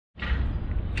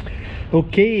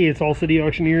Okay, it's All City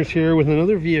Auctioneers here with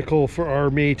another vehicle for our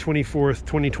May 24th,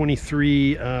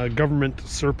 2023 government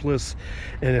surplus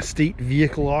and estate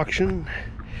vehicle auction.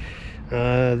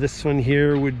 This one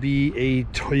here would be a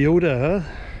Toyota.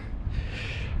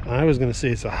 I was going to say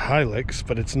it's a Hilux,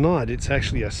 but it's not. It's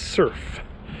actually a Surf.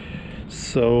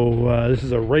 So this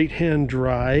is a right-hand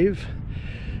drive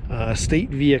estate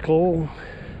vehicle.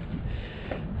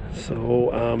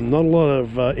 So not a lot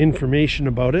of information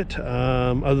about it,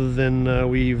 other than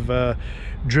we've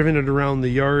driven it around the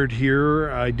yard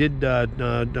here. I did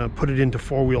put it into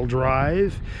four-wheel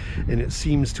drive, and it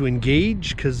seems to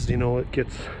engage because, you know, it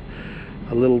gets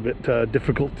a little bit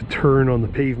difficult to turn on the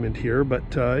pavement here.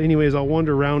 But anyways, I'll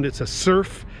wander around. It's a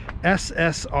Surf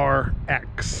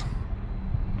SSRX.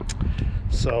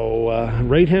 So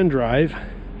right-hand drive,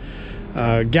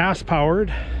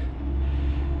 gas-powered.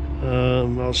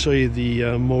 I'll show you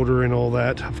the motor and all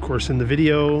that, of course, in the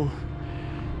video.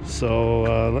 So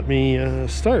let me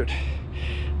start.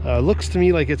 Looks to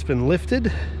me like it's been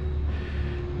lifted,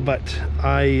 but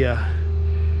I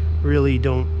really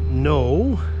don't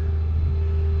know.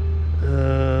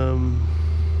 I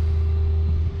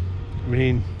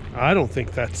mean, I don't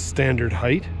think that's standard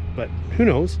height, but who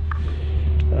knows.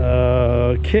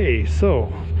 Okay,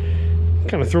 so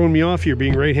kind of throwing me off here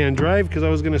being right-hand drive, because I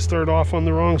was going to start off on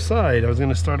the wrong side. I was going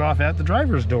to start off at the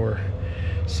driver's door.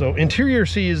 So interior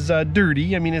is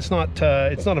dirty. I mean, it's not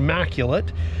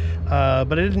immaculate,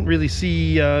 but I didn't really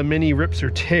see many rips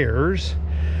or tears.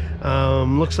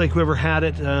 Looks like whoever had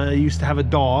it used to have a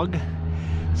dog,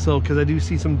 so because I do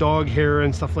see some dog hair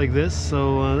and stuff like this,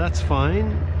 so that's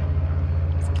fine.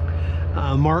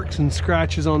 Marks and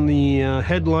scratches on the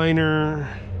headliner.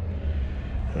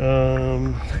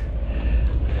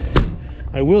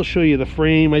 I will show you the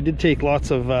frame. I did take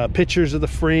lots of pictures of the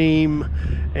frame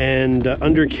and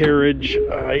undercarriage.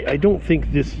 I don't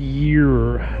think this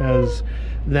year has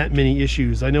that many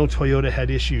issues. I know Toyota had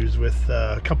issues with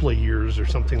a couple of years or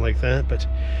something like that, but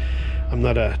I'm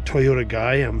not a Toyota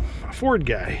guy, I'm a Ford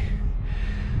guy.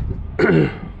 You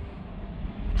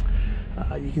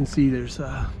can see there's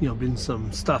you know, been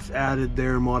some stuff added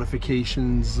there,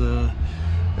 modifications.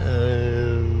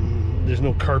 There's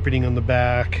no carpeting on the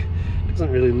back.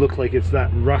 Doesn't really look like it's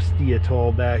that rusty at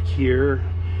all back here.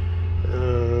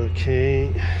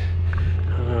 Okay,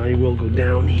 I will go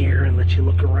down here and let you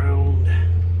look around.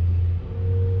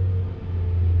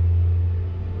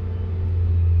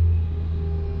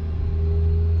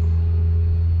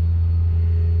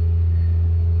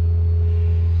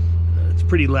 It's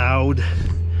pretty loud.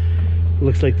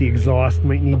 Looks like the exhaust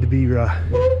might need to be I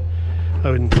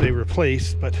wouldn't say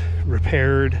replaced, but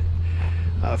repaired.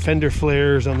 Fender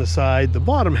flares on the side. The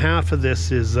bottom half of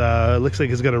this is looks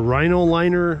like it's got a rhino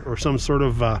liner or some sort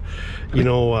of you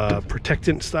know,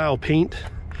 protectant style paint.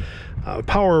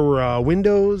 Power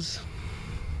windows.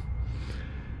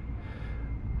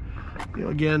 You know,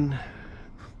 again,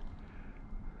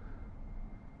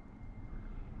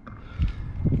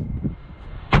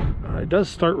 it does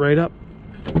start right up.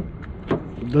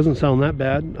 It doesn't sound that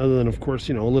bad, other than, of course,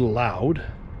 you know, a little loud.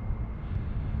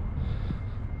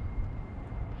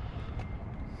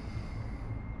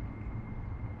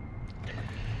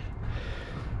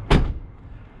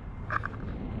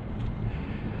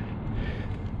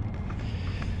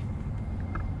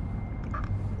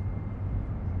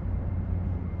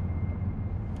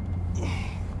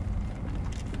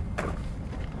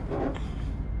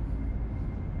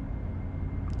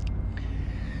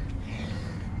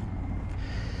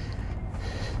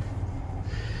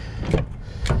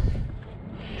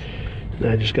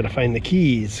 I just got to find the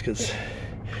keys, because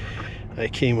I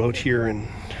came out here and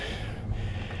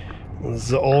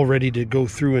was all ready to go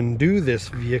through and do this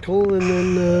vehicle, and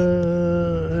then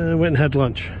I went and had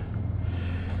lunch.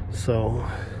 So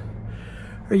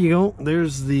there you go.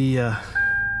 There's the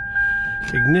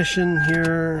ignition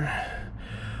here.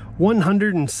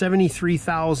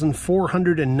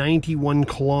 173,491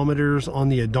 kilometers on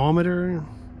the odometer.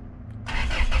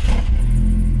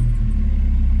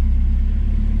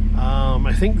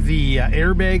 I think the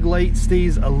airbag light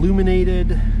stays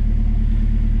illuminated,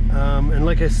 and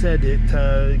like I said,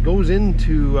 it goes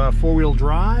into four-wheel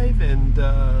drive, and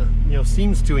you know,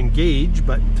 seems to engage,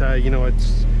 but you know,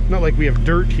 it's not like we have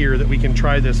dirt here that we can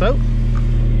try this out.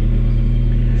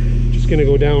 Just gonna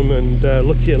go down and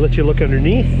let you look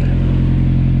underneath.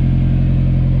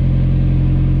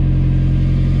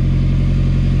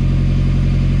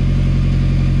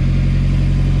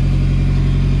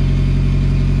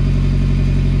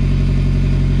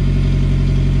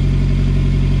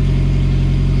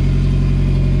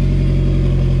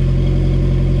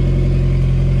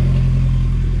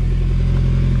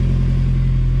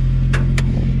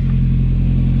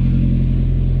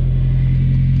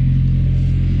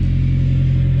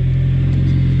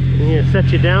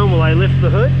 set you down while I lift the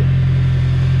hood.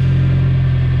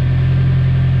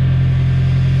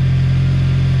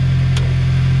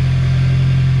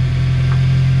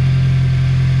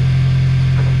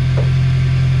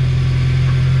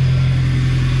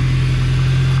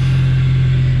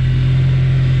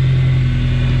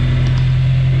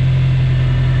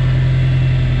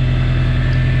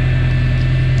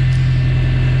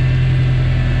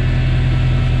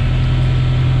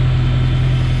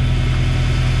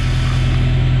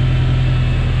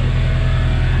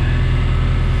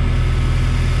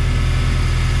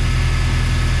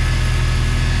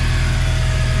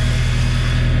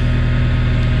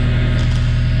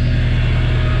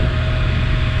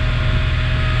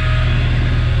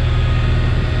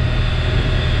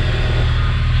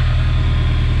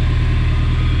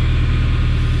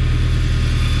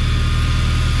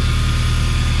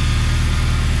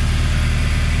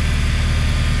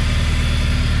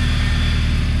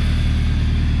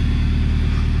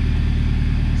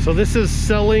 So this is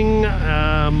selling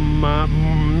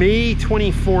May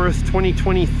 24th,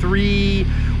 2023.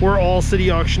 We're All City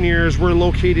Auctioneers. We're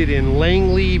located in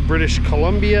Langley, British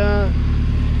Columbia.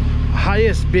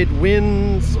 Highest bid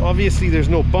wins. Obviously there's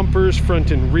no bumpers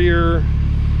front and rear.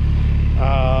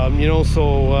 You know,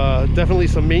 so definitely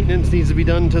some maintenance needs to be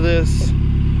done to this.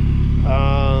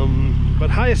 But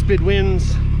highest bid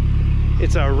wins.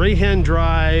 It's a right-hand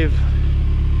drive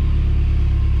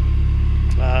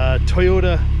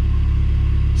Toyota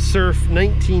Surf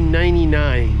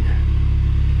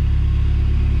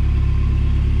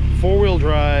 1999, four-wheel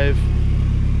drive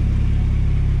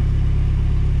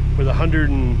with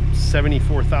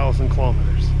 174,000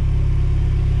 kilometers.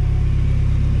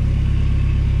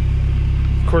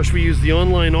 Of course, we use the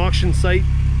online auction site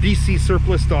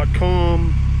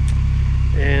bcsurplus.com,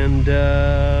 and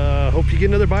hope you get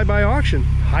another bye-bye auction.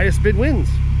 Highest bid wins.